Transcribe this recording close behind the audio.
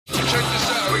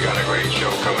got a great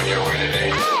show coming your way today.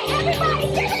 Hey,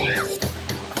 everybody, check it out.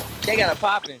 They got it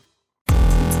popping.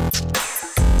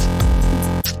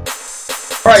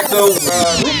 All right, so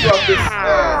who brought this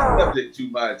subject to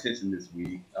my attention this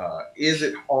week? Is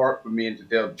it hard for men to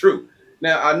tell the truth?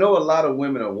 Now, I know a lot of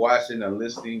women are watching and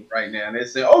listening right now, and they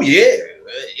say, "Oh yeah,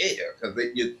 because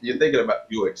you're thinking about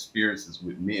your experiences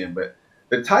with men." But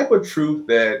the type of truth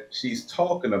that she's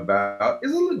talking about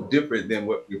is a little different than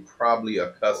what you're probably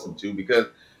accustomed to, because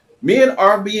men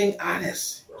are being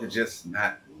honest; they're just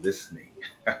not listening.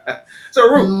 So,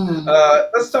 Ruth,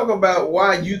 let's talk about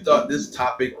why you thought this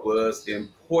topic was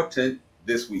important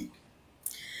this week.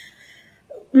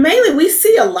 Mainly, we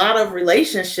see a lot of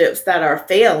relationships that are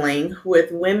failing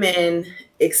with women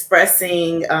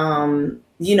expressing,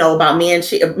 about men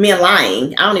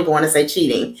lying. I don't even want to say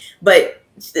cheating, but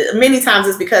many times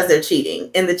it's because they're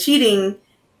cheating, and the cheating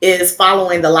is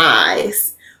following the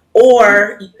lies.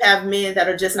 Or you have men that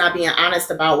are just not being honest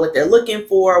about what they're looking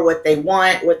for, what they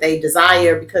want, what they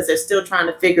desire, because they're still trying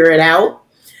to figure it out.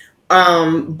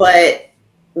 But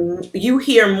you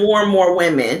hear more and more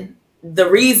women.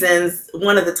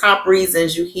 One of the top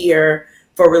reasons you hear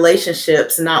for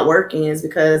relationships not working is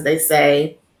because they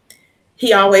say,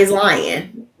 he always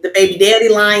lying. The baby daddy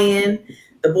lying,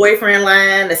 the boyfriend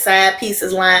lying, the side piece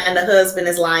is lying, the husband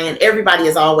is lying. Everybody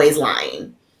is always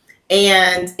lying.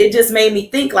 And it just made me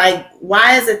think, like,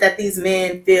 why is it that these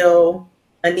men feel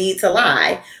a need to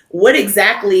lie? What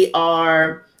exactly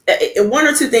are, one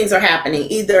or two things are happening.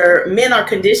 Either men are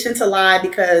conditioned to lie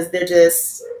because they're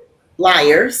just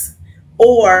liars,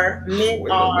 or men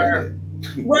are,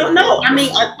 well, no, I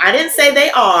mean, I didn't say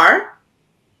they are.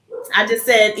 I just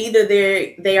said either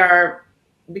they are,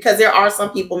 because there are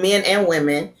some people, men and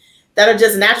women, that are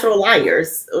just natural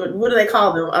liars. What do they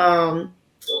call them?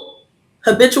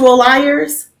 Habitual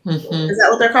liars. Is that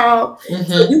what they're called?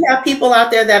 So you have people out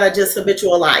there that are just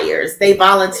habitual liars. They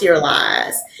volunteer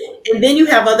lies. And then you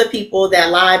have other people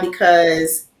that lie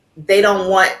because they don't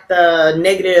want the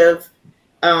negative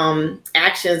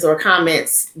actions or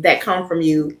comments that come from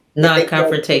you.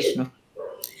 Non-confrontational.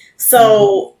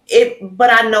 So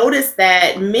but I noticed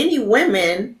that many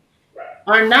women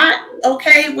are not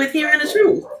okay with hearing the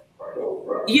truth.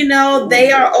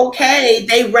 They are okay.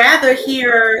 They rather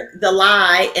hear the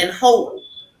lie and hope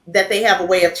that they have a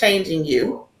way of changing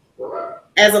you,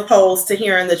 as opposed to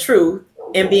hearing the truth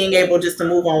and being able just to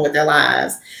move on with their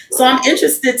lives. So I'm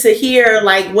interested to hear,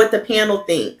 like, what the panel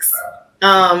thinks,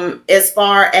 as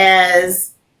far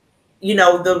as,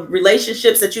 the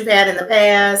relationships that you've had in the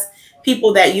past,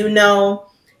 people that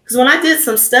because when I did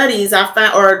some studies,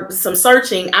 some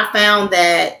searching, I found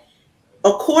that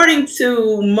according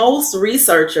to most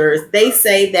researchers, they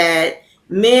say that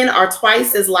men are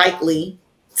twice as likely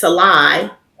to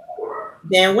lie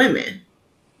than women.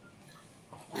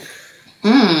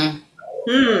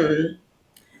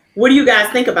 What do you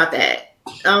guys think about that?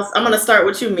 I'm going to start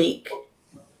with you, Meek.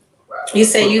 You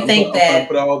say you think that...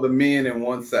 put all the men in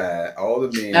one side, all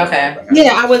the men. Okay.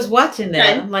 Yeah, I was watching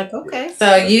that. I'm like, okay.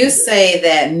 So you say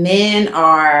that men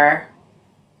are...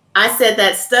 I said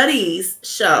that studies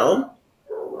show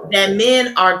that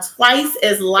men are twice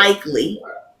as likely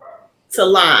to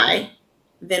lie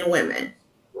than women.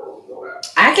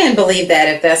 I can believe that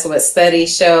if that's what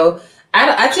studies show.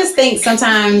 I just think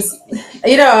sometimes,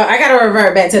 I got to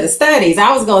revert back to the studies.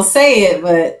 I was going to say it,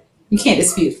 but you can't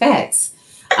dispute facts.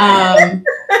 I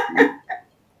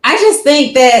just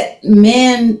think that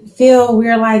men feel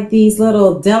we're like these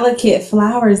little delicate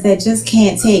flowers that just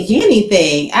can't take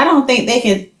anything. I don't think they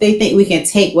think we can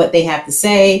take what they have to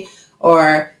say,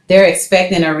 or they're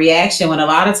expecting a reaction, when a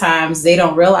lot of times they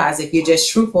don't realize if you're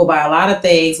just truthful about a lot of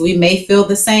things, we may feel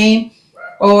the same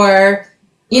or,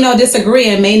 disagree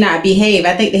and may not behave.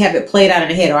 I think they have it played out in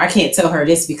the head, or I can't tell her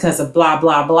this because of blah,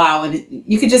 blah, blah. And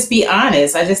you could just be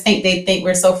honest. I just think they think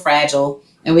we're so fragile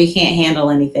and we can't handle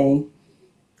anything.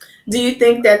 Do you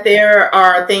think that there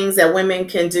are things that women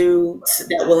can do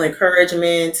that will encourage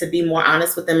men to be more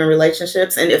honest with them in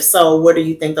relationships? And if so, what do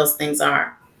you think those things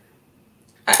are?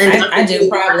 I do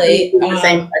probably. The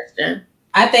same question.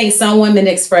 I think some women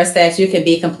express that you can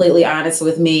be completely honest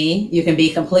with me. You can be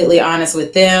completely honest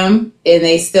with them and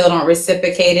they still don't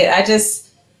reciprocate it.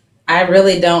 I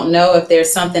really don't know if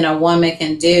there's something a woman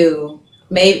can do.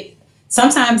 Maybe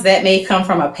sometimes that may come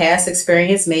from a past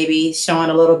experience, maybe showing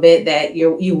a little bit that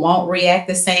you won't react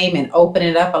the same and open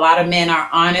it up. A lot of men are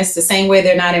honest the same way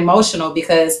they're not emotional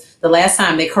because the last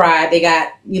time they cried, they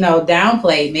got,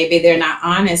 downplayed. Maybe they're not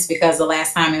honest because the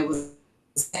last time it was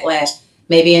backlash.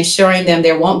 Maybe ensuring them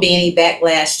there won't be any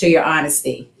backlash to your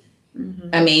honesty.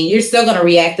 I mean, you're still going to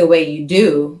react the way you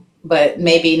do, but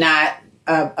maybe not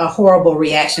a horrible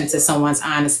reaction to someone's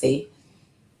honesty.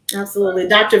 Absolutely.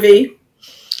 Dr. V?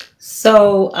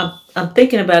 So I'm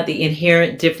thinking about the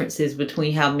inherent differences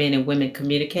between how men and women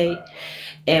communicate.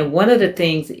 And one of the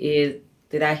things is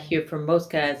that I hear from most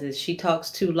guys is she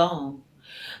talks too long.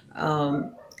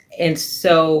 Um, and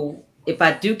so if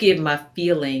I do give my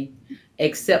feeling,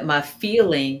 accept my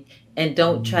feeling and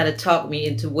don't try to talk me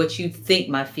into what you think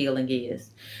my feeling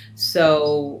is.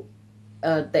 So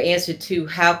the answer to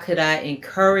how could I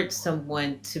encourage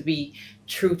someone to be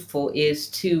truthful is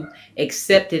to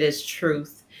accept it as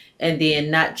truth and then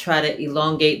not try to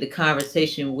elongate the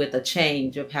conversation with a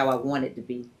change of how I want it to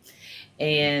be.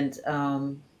 And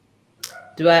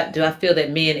do I feel that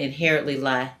men inherently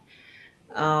lie?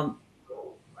 Um,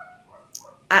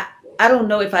 I I don't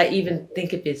know if I even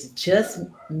think if it's just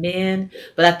men,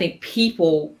 but I think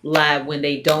people lie when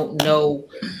they don't know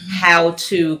how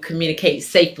to communicate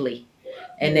safely.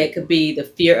 And that could be the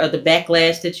fear of the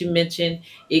backlash that you mentioned.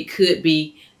 It could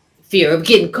be fear of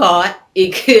getting caught.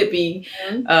 It could be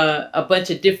a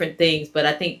bunch of different things. But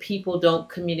I think people don't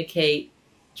communicate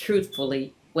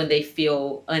truthfully when they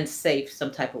feel unsafe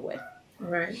some type of way.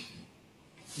 Right.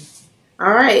 All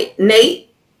right.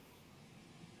 Nate?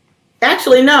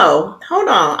 Actually, no. Hold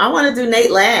on. I want to do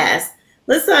Nate last.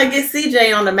 Let's get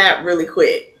CJ on the map really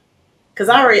quick. Because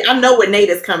I know what Nate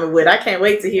is coming with. I can't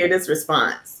wait to hear this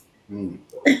response.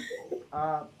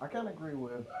 I kind of agree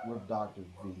with Dr.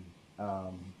 V.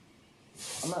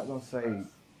 I'm not gonna say.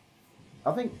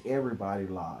 I think everybody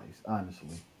lies,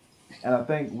 honestly, and I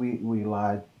think we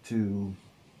lie to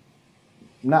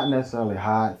not necessarily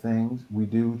hide things. We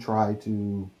do try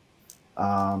to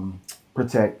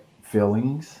protect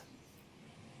feelings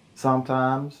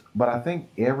sometimes, but I think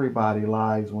everybody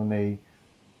lies when they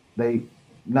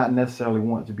not necessarily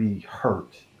want to be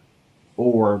hurt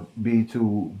or be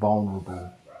too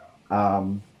vulnerable.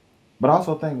 Um, but I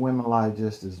also think women lie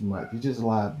just as much. You just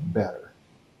lie better.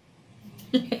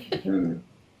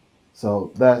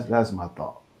 So that's my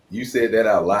thought. You said that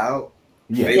out loud?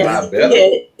 Yeah. They lie Yes, he better?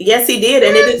 did. Yes, he did.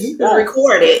 And it is Yeah.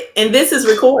 recorded. And this is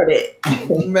recorded.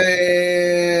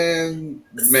 Man.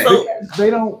 So, They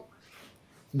don't.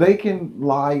 They can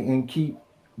lie and keep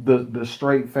the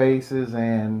straight faces,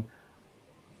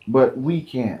 but we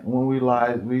can't. When we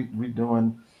lie, we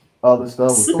doing other stuff.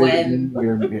 We're Sweating.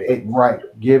 fidgeting. Right,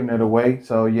 giving it away.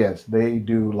 So yes, they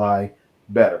do lie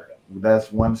better.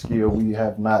 That's one skill we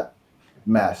have not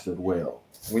mastered well.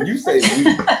 When you say we,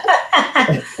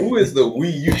 who is the we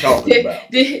you talking Did,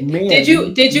 about?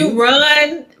 did you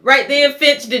run right there,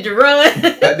 Finch? Did you run?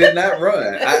 I did not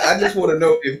run. I just want to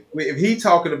know if he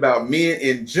talking about men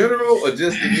in general or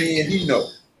just the men he know.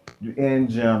 In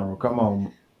general, come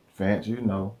on, Finch, you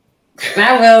know.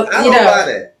 I will, I you don't know, buy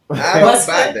that. I don't What's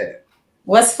buy that? that.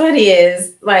 what's funny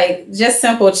is like just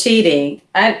simple cheating.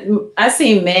 I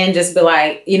seen men just be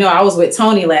like, I was with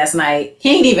Tony last night.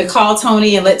 He ain't even call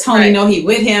Tony and let Tony Right. know he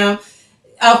with him.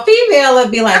 A female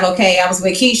would be like, okay, I was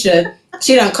with Keisha.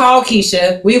 She done called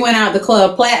Keisha. We went out the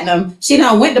club platinum. She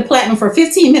done went to platinum for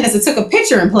 15 minutes and took a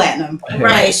picture in platinum.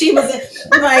 Right. She was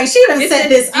like, she done set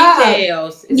this up.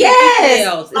 Details. It's Yes. the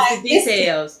details. Like, It's the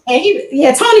details.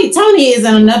 And Tony is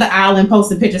in another island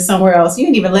posting pictures somewhere else. You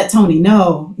didn't even let Tony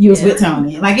know you was with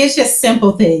Tony. Like, it's just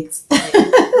simple things. yeah,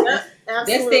 That's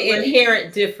the absolutely.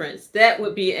 inherent difference. That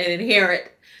would be an inherent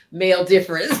male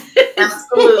difference.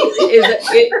 Absolutely.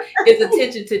 is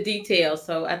attention to detail.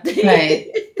 So I think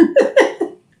Right.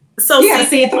 So, You gotta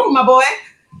see it through, my boy.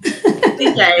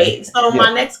 CJ, so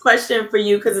my next question for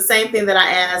you, because the same thing that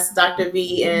I asked Dr.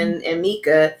 V and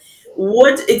Mika,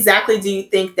 what exactly do you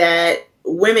think that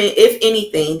women, if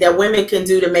anything, that women can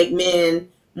do to make men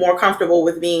more comfortable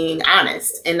with being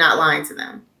honest and not lying to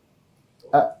them?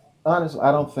 Honestly,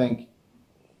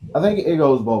 I think it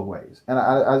goes both ways. And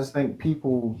I just think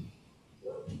people,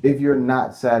 if you're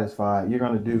not satisfied, you're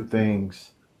going to do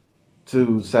things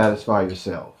to satisfy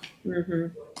yourself. Mm-hmm.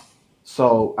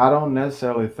 So I don't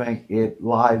necessarily think it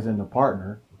lies in the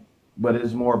partner, but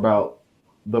it's more about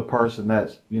the person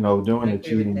that's, doing I the agree with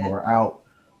cheating that. or out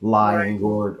lying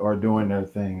or doing their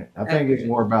thing. I think it's agree.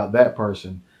 more about that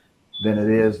person than it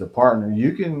is the partner.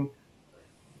 You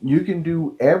can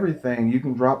do everything. You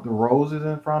can drop the roses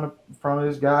in front of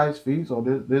this guy's feet or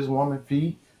this woman's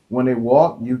feet when they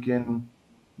walk. You can,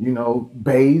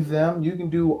 bathe them. You can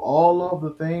do all of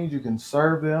the things. You can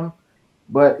serve them.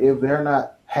 But if they're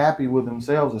not happy with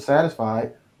themselves or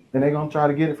satisfied, then they're gonna try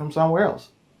to get it from somewhere else.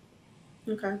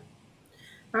 Okay.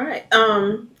 All right.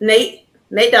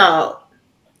 Nate Dogg.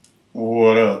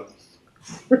 What up?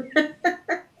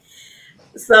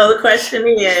 So the question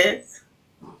is,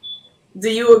 do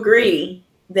you agree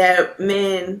that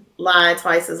men lie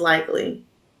twice as likely,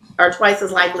 are twice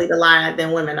as likely to lie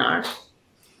than women are.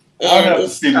 I would have to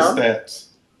if see the so- stats.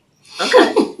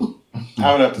 Okay.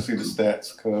 I would have to see the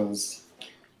stats because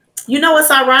You know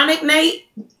what's ironic, Nate?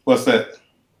 what's that?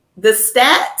 The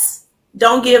stats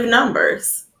don't give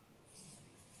numbers.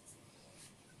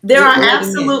 There are What do you mean?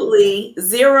 absolutely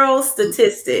zero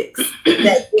statistics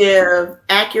that give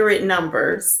accurate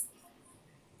numbers.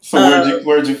 So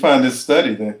where'd you find this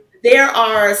study then? There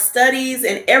are studies,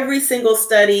 and every single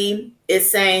study is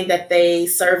saying that they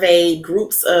surveyed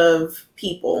groups of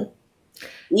people,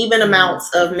 even amounts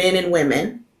of men and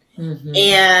women. Mhm.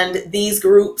 And these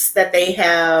groups that they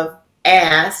have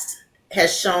asked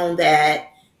has shown that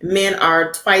men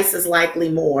are twice as likely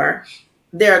more.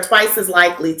 They're twice as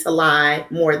likely to lie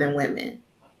more than women.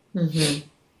 Mhm.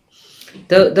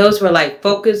 Those were like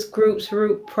focus groups,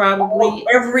 probably.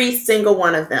 Every single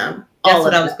one of them. That's All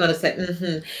what of I was them. going to say.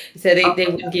 So they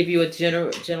wouldn't give you a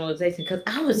generalization because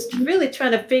I was really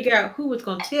trying to figure out who was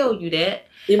going to tell you that.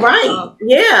 Right.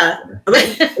 Yeah.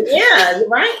 Yeah.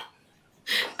 Right.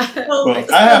 Well,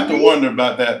 I have to wonder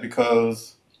about that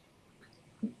because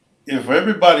if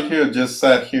everybody here just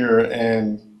sat here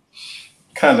and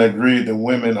kind of agreed that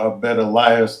women are better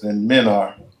liars than men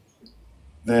are,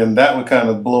 then that would kind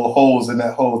of blow holes in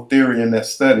that whole theory in that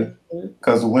study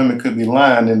because the women could be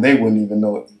lying and they wouldn't even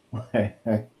know it.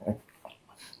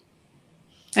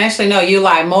 Actually, no, you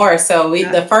lie more. So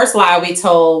the first lie we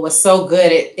told was so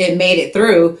good it made it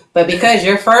through. But because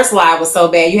your first lie was so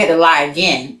bad, you had to lie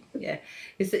again. Yeah,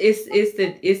 it's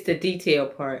the detail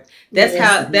part. That's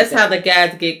how the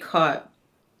guys get caught.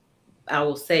 I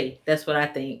will say that's what I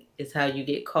think is how you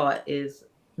get caught is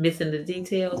missing the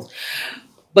details.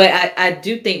 But I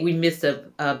do think we missed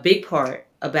a big part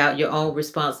about your own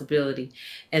responsibility.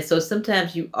 And so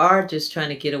sometimes you are just trying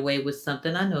to get away with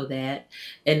something. I know that.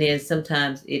 And then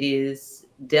sometimes it is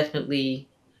definitely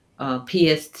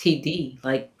PSTD.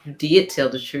 Like you did tell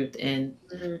the truth and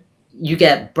you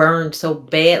got burned so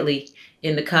badly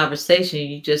in the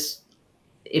conversation.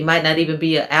 It might not even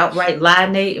be an outright lie,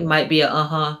 Nate. It might be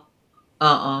a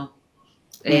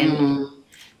and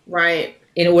right.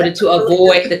 In order to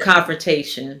avoid the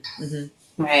confrontation.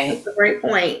 Mm-hmm. Right. That's a great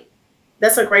point.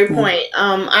 That's a great point.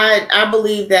 I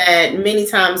believe that many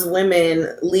times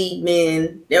women lead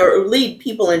men or lead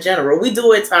people in general. We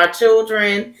do it to our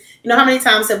children. You know, how many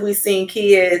times have we seen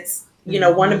kids,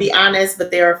 want to be honest, but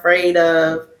they're afraid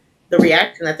of the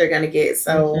reaction that they're going to get.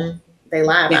 So they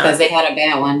lie about because it. they had a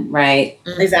bad one. Right.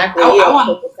 Exactly. I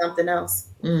want something else.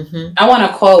 I want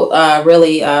to quote a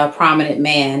really prominent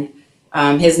man.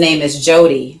 His name is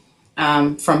Jody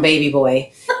from Baby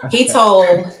Boy. He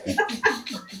told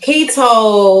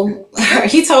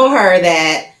her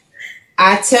that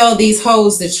I tell these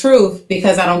hoes the truth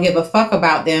because I don't give a fuck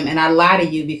about them, and I lie to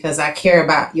you because I care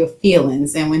about your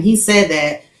feelings. And when he said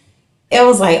that, it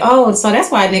was like, oh, so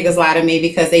that's why niggas lie to me,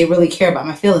 because they really care about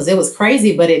my feelings. It was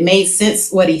crazy, but it made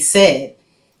sense what he said.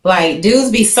 Like,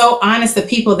 dudes be so honest to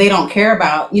people they don't care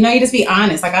about. You just be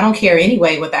honest. Like, I don't care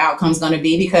anyway what the outcome's going to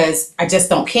be because I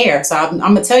just don't care. So I'm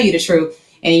going to tell you the truth.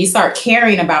 And you start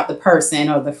caring about the person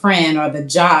or the friend or the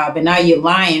job. And now you're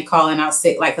lying, calling out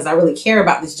sick. Like, because I really care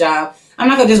about this job. I'm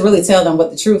not going to just really tell them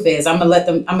what the truth is. I'm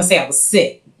going to say I was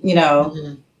sick,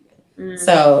 So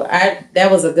that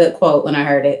was a good quote when I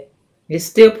heard it. It's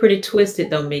still pretty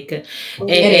twisted though, Mika. And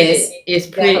it is. It's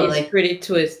pretty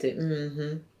twisted.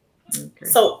 Mm-hmm. Okay.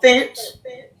 So Finch,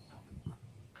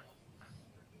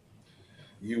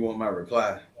 You want my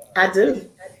reply? I do.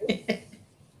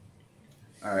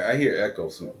 All right, I hear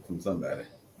echoes from somebody.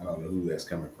 I don't know who that's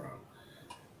coming from.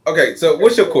 Okay, so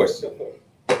what's your question?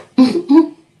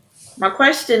 My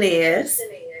question is,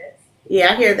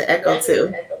 I hear the echo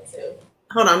too.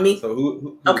 Hold on, Mika. So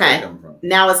who's Okay. that coming from?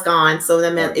 Now it's gone. So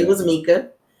that meant it was Mika.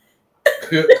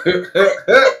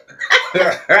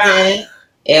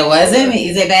 It wasn't me.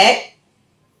 Is it back?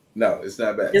 No, it's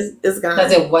not bad. It's gone.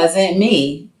 Because it wasn't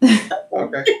me.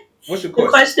 Okay. What's your The question?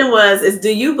 question was,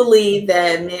 do you believe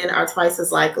that men are twice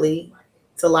as likely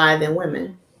to lie than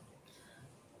women?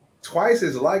 Twice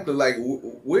as likely. Like,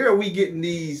 where are we getting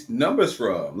these numbers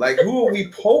from? Like, who are we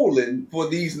polling for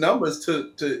these numbers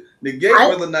to negate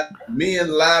whether or not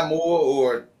men lie more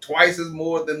or twice as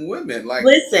more than women? Like,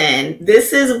 listen,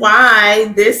 this is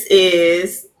why this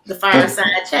is the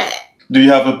fireside chat. Do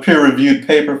you have a peer-reviewed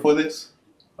paper for this?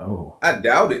 Oh, I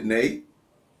doubt it, Nate.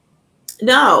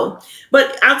 No,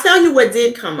 but I'll tell you what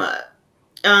did come up.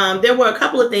 There were a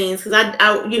couple of things because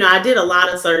I did a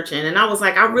lot of searching and I was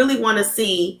like, I really want to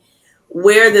see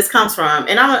where this comes from.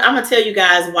 And I'm gonna tell you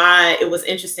guys why it was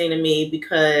interesting to me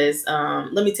because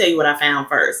let me tell you what I found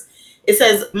first. It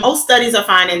says most studies are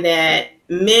finding that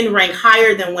men rank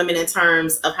higher than women in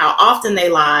terms of how often they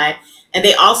lie, and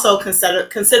they also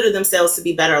consider themselves to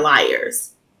be better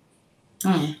liars.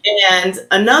 And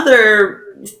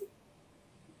another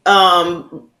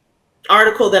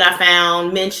article that I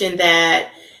found mentioned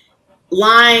that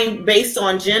lying based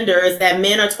on gender is that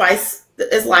men are twice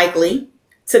as likely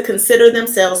to consider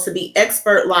themselves to be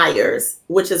expert liars,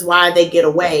 which is why they get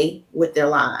away with their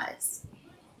lies.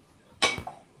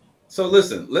 So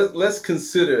listen, let's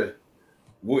consider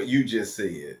what you just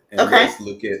said, and let's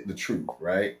look at the truth,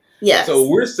 right? Yes. So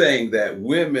we're saying that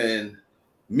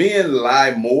men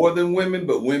lie more than women,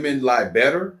 but women lie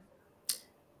better?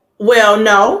 Well,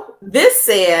 no. This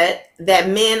said that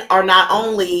men are not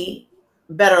only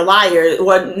better liars,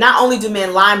 well, not only do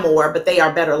men lie more, but they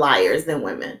are better liars than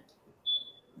women.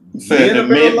 Said that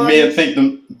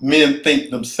men think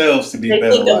themselves to be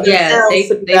better liars. Yeah, they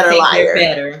think they're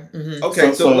better. Mm-hmm.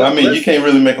 Okay, so I mean, you can't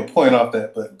really make a point off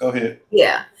that, but go ahead.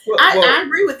 Yeah, I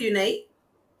agree with you, Nate.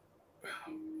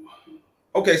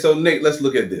 Okay, so Nate, let's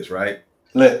look at this, right?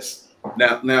 Let's.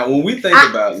 Now, when we think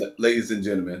about, ladies and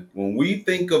gentlemen, when we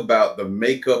think about the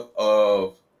makeup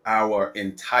of our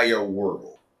entire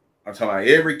world, I'm talking about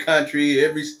every country,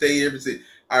 every state, every city,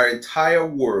 our entire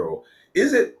world,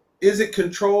 is it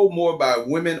controlled more by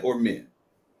women or men?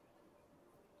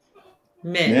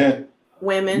 Men. Yeah.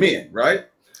 Women. Men, right?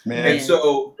 Men. And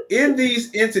so in these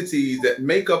entities that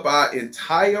make up our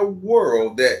entire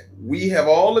world that we have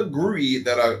all agreed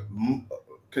that are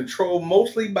controlled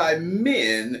mostly by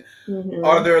men,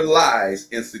 are there lies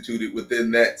instituted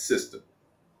within that system?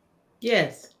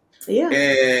 Yes. Yeah.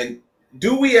 And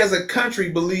do we as a country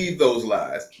believe those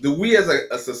lies? Do we as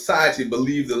a society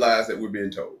believe the lies that we're being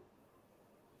told?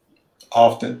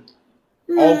 Often.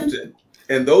 Often.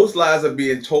 And those lies are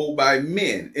being told by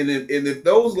men. And if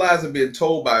those lies are being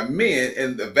told by men,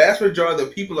 and the vast majority of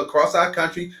the people across our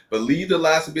country believe the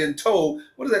lies are being told,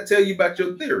 what does that tell you about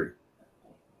your theory?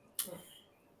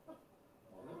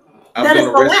 I'm going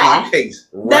to rest my case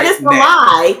that is the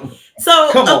lie. So,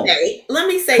 let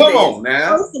me say Come this. on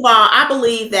now. First of all, I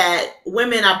believe that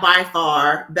women are by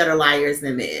far better liars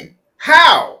than men.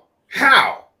 How?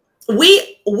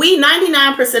 We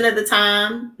 99% of the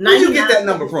time. Where do you get that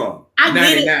number from? I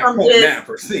get it from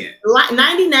 99.9%.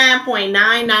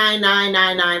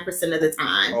 99.99999% of the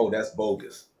time. Oh, that's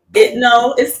bogus.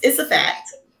 It's a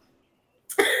fact.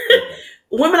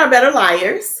 Women are better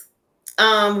liars.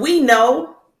 We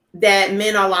know that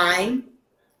men are lying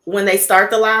when they start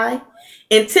to lie.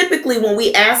 And typically when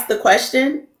we ask the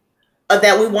question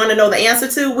that we want to know the answer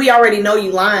to, we already know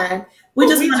you lying. We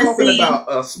just want to see about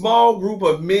a small group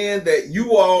of men that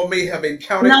you all may have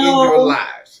encountered in your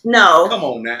lives. No. Come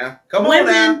on now.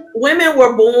 Women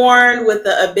were born with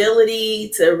the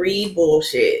ability to read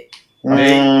bullshit.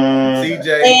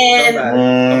 CJ, and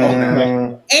come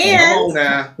on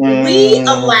now. we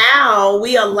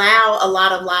allow a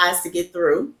lot of lies to get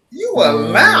through. You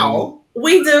allow?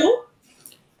 We do.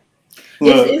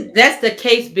 That's the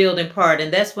case building part,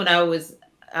 and that's when I was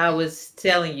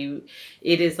telling you,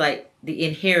 it is like the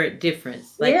inherent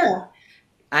difference. Like,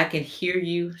 I can hear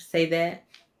you say that,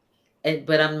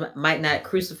 but I might not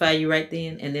crucify you right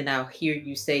then, and then I'll hear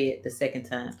you say it the second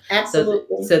time.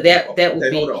 Absolutely. So that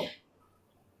would be. Hold on.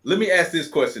 Let me ask this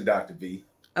question, Dr. V.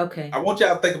 Okay. I want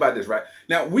y'all to think about this, right?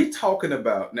 Now,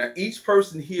 each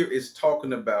person here is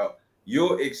talking about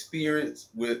your experience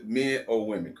with men or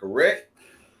women, correct?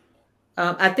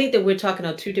 I think that we're talking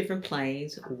on two different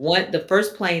planes. The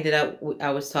first plane that I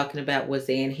was talking about was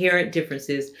the inherent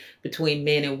differences between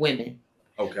men and women.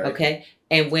 Okay. Okay.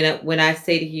 And when I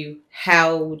say to you,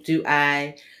 how do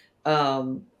I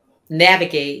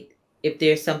navigate if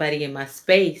there's somebody in my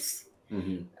space?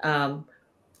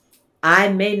 I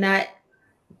may not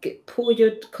pull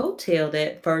your coattail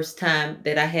that first time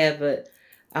that I have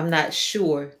I'm not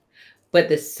sure, but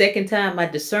the second time my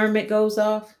discernment goes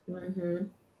off.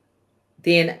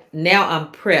 Then now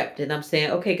I'm prepped and I'm saying,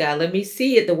 okay, God, let me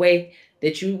see it the way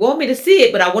that you want me to see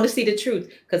it, but I want to see the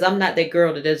truth because I'm not that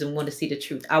girl that doesn't want to see the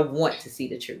truth. I want to see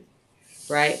the truth,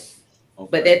 right? Okay.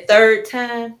 But that third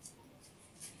time,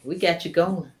 we got you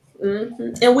going.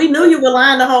 And we knew you were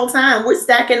lying the whole time. We're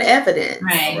stacking evidence.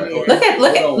 Right. Look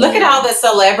at all the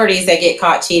celebrities that get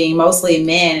caught cheating, mostly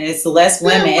men, and it's less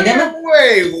women. Wait a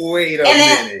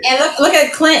minute. And look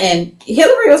at Clinton.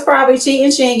 Hillary was probably cheating.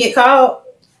 She didn't get caught.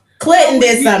 Clinton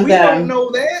did something. We don't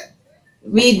know that.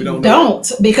 We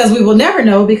don't because we will never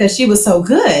know because she was so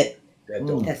good.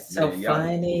 That's so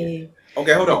funny.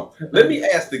 Okay, hold on. Let me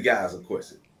ask the guys a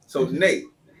question. So Nate,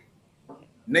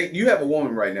 you have a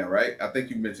woman right now, right? I think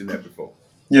you mentioned that before.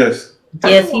 Yes.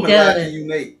 Yes, he does. You,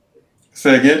 Nate?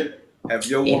 Say again? Have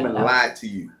your Yeah. woman lied to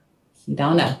you? You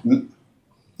don't know.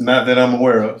 Not that I'm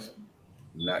aware of.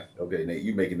 Not okay, Nate.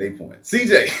 You making their point,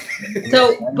 CJ.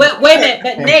 So, but wait a minute,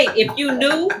 but Nate, if you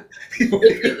knew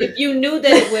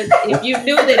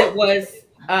that it was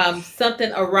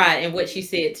something awry in what she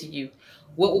said to you,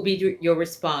 what would be your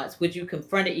response? Would you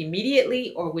confront it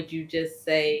immediately, or would you just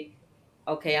say,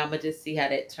 "Okay, I'm gonna just see how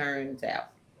that turns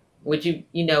out"? Would you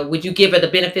give her the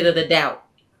benefit of the doubt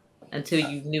until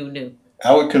you knew?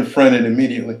 I would confront it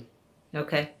immediately.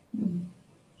 Okay.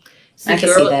 I can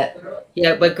see that.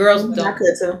 Yeah, but girls I don't.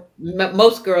 could too.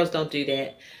 Most girls don't do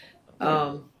that.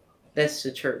 That's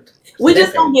the truth. We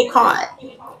just don't get caught.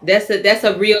 That's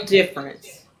a real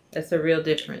difference. That's a real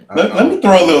difference. Let me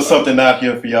throw a little something out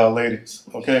here for y'all ladies,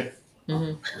 okay?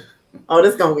 Mm-hmm. Oh,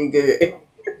 this gonna be good.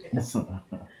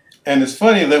 And it's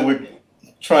funny that we're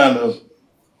trying to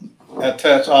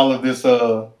attach all of this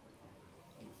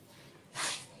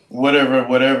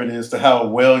whatever it is to how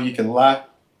well you can lie.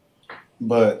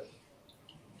 But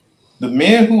the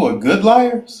men who are good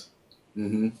liars,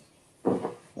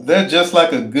 they're just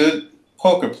like a good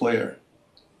poker player.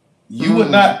 You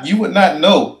would not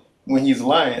know when he's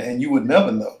lying, and you would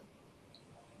never know.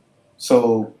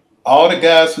 So all the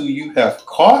guys who you have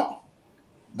caught,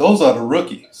 those are the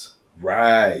rookies.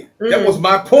 Right. That was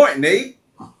my point, Nate.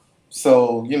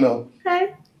 So,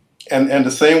 Okay. and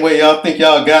the same way y'all think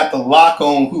y'all got the lock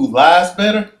on who lies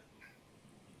better,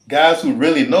 guys who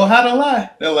really know how to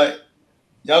lie, they're like,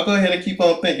 y'all go ahead and keep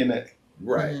on thinking that.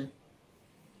 Right. Mm-hmm.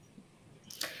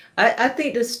 I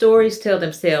think the stories tell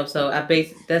themselves. So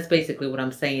that's basically what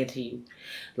I'm saying to you.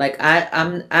 Like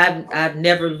I've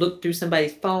never looked through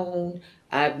somebody's phone.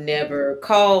 I've never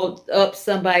called up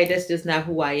somebody. That's just not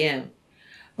who I am.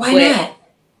 Why not?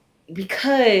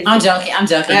 Because I'm joking.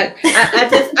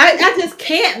 I just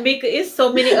can't, Mika. It's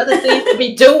so many other things to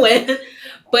be doing.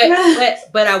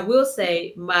 But I will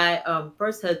say my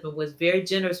first husband was very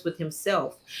generous with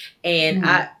himself, and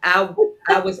I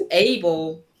was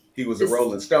able. He was a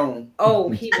Rolling Stone. Oh,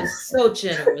 he was so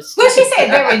generous. What she said?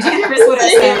 Very generous with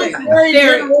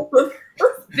herself.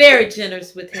 Very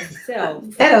generous with himself.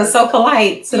 That was so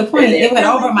polite to the point it went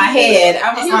over my head.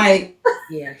 I was like,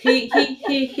 yeah,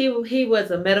 he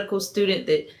was a medical student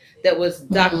that was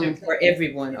doctored for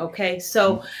everyone. Okay,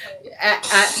 so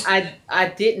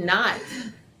I did not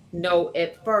know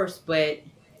at first, but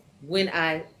when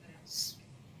I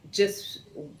just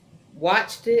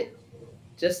watched it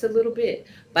just a little bit,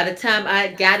 by the time I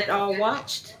got it all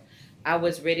watched, I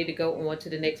was ready to go on to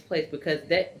the next place, because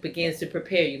that begins to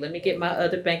prepare you. Let me get my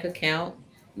other bank account.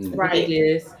 Let me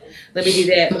do this. Let me do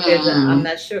that, because I'm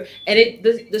not sure. And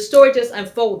the story just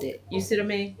unfolded. You see what I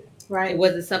mean? Right. It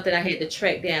wasn't something I had to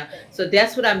track down. So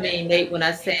that's what I mean, Nate, when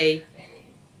I say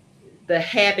the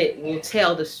habit will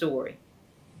tell the story.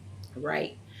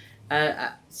 Right.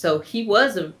 So he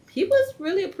was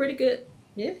really a pretty good.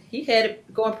 Yeah, he had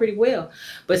it going pretty well,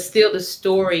 but still the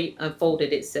story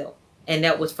unfolded itself, and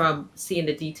that was from seeing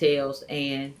the details.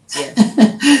 And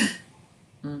yeah.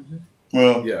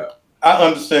 Well, yeah, I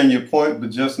understand your point, but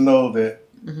just know that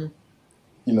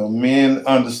men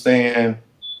understand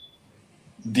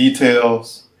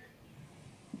details.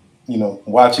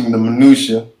 Watching the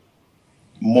minutia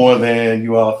more than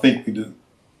you all think we do.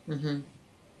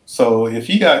 So if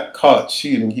he got caught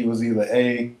cheating, he was either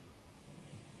A,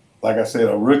 like I said,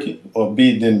 a rookie, or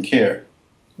B, didn't care.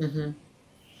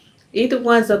 Either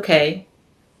one's okay.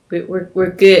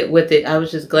 We're good with it. I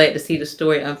was just glad to see the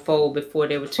story unfold before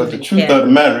there were too many. But the truth of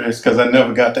the matter is, because I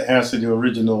never got to answer the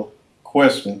original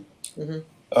question, do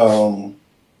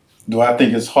I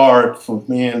think it's hard for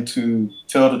men to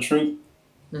tell the truth?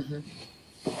 It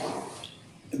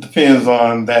depends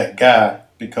on that guy,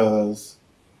 because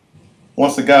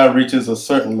once a guy reaches a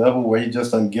certain level where he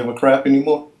just doesn't give a crap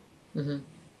anymore,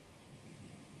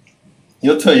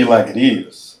 he'll tell you like it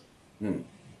is.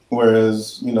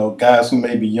 Whereas, guys who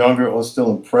may be younger or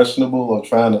still impressionable or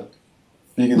trying to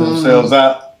figure themselves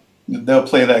out, they'll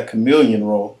play that chameleon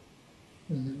role.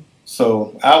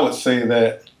 So I would say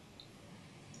that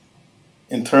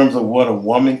in terms of what a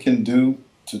woman can do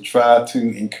to try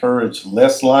to encourage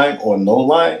less lying or no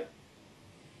lying,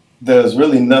 there's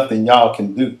really nothing y'all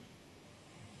can do.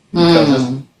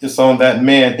 Because it's on that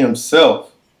man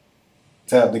himself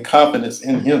to have the confidence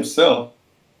in himself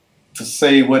to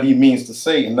say what he means to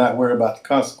say and not worry about the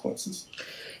consequences,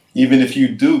 even if you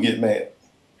do get mad.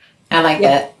 I like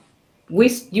that.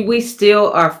 We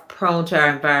still are prone to our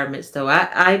environments, though.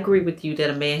 I agree with you that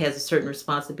a man has a certain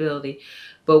responsibility,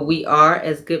 but we are,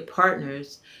 as good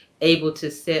partners, able to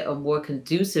set a more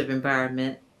conducive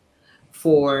environment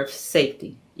for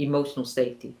safety, emotional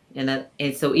safety. And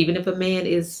so even if a man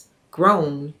is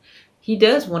grown, he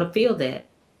does want to feel that.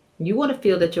 You want to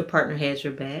feel that your partner has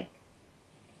your back.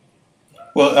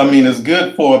 Well, I mean, it's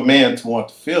good for a man to want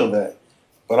to feel that,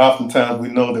 but oftentimes we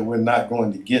know that we're not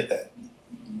going to get that,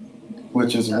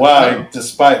 which is why,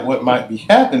 despite what might be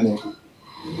happening,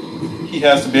 he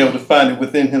has to be able to find it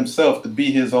within himself to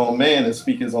be his own man and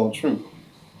speak his own truth.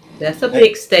 That's a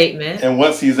big statement. And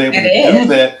once he's able to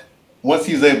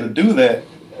do that,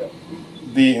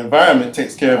 the environment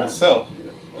takes care of itself.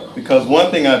 Because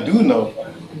one thing I do know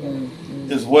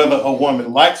is whether a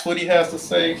woman likes what he has to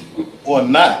say or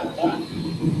not,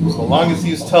 so long as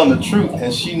he's telling the truth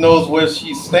and she knows where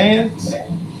she stands,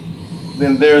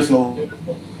 then there's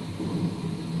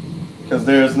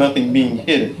nothing being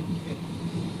hidden.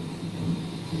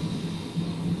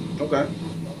 Okay.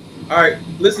 All right.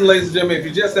 Listen, ladies and gentlemen, if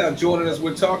you're just now joining us,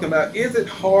 we're talking about, is it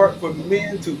hard for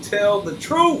men to tell the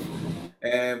truth?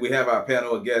 And we have our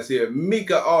panel of guests here.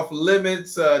 Mika Off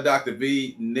Limits, Dr.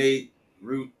 V, Nate,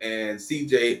 Root, and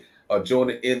CJ are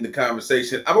joining in the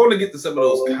conversation. I want to get to some of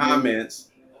those comments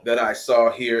that I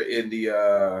saw here in the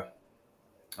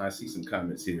I see some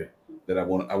comments here that I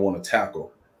want to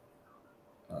tackle.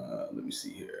 Let me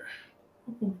see here.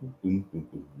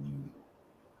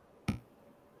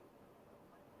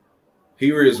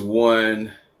 Here is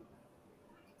one.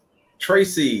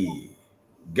 Tracy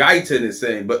Guyton is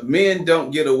saying, but men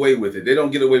don't get away with it. They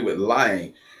don't get away with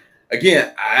lying.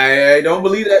 Again, I don't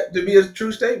believe that to be a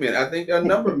true statement. I think there are a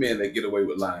number of men that get away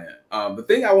with lying. The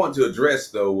thing I want to address,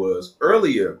 though, was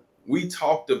earlier we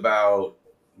talked about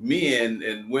men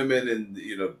and women and,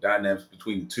 you know, dynamics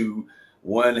between the two.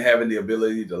 One having the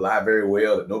ability to lie very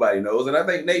well that nobody knows. And I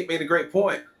think Nate made a great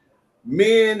point.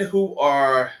 Men who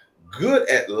are good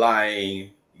at lying,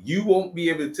 you won't be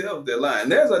able to tell if they're lying.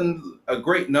 There's a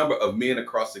great number of men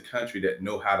across the country that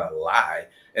know how to lie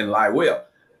and lie well.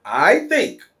 I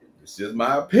think, this is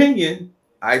my opinion,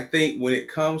 I think when it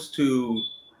comes to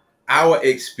our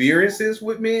experiences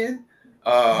with men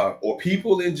or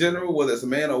people in general, whether it's a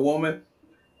man or woman,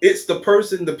 it's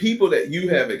the people that you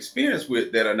have experience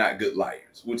with that are not good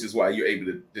liars, which is why you're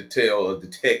able to tell or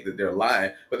detect that they're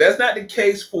lying. But that's not the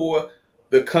case for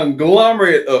the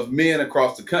conglomerate of men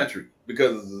across the country,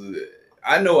 because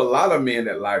I know a lot of men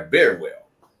that lie very well.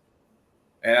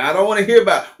 And I don't want to hear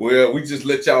about, well, we just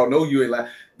let y'all know you ain't lying.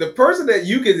 The person that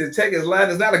you can detect as lying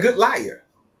is not a good liar.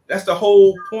 That's the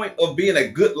whole point of being a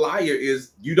good liar,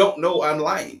 is you don't know I'm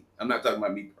lying. I'm not talking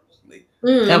about me personally.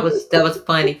 That was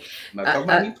funny. I'm not talking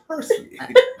about me personally.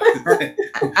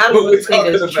 I don't think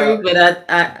it's true, but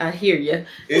I hear you.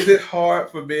 Is it hard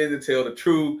for men to tell the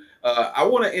truth? I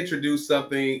want to introduce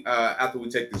something after we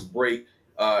take this break.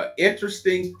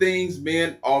 Interesting things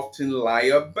men often lie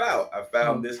about. I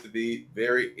found this to be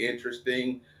very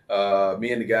interesting.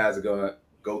 Me and the guys are going to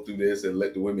go through this and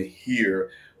let the women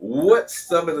hear what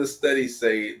some of the studies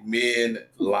say men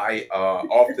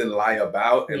often lie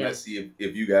about. And let's see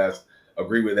if you guys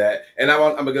agree with that. And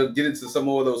I'm going to get into some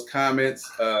more of those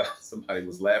comments. Somebody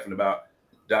was laughing about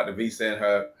Dr. V saying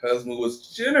her husband was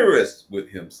generous with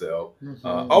himself.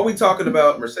 Are we talking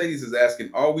about, Mercedes is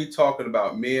asking, are we talking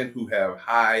about men who have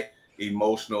high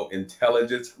emotional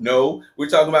intelligence? No, we're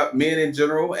talking about men in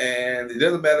general. And it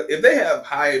doesn't matter if they have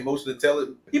high emotional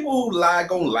intelligence. People who lie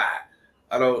gonna lie.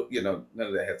 I don't, none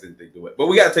of that has anything to do with it. But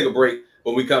we got to take a break.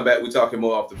 When we come back, we're talking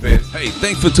more Off the Fence. Hey,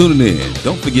 thanks for tuning in.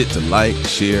 Don't forget to like,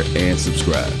 share, and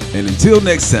subscribe. And until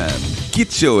next time,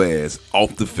 get your ass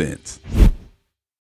off the fence.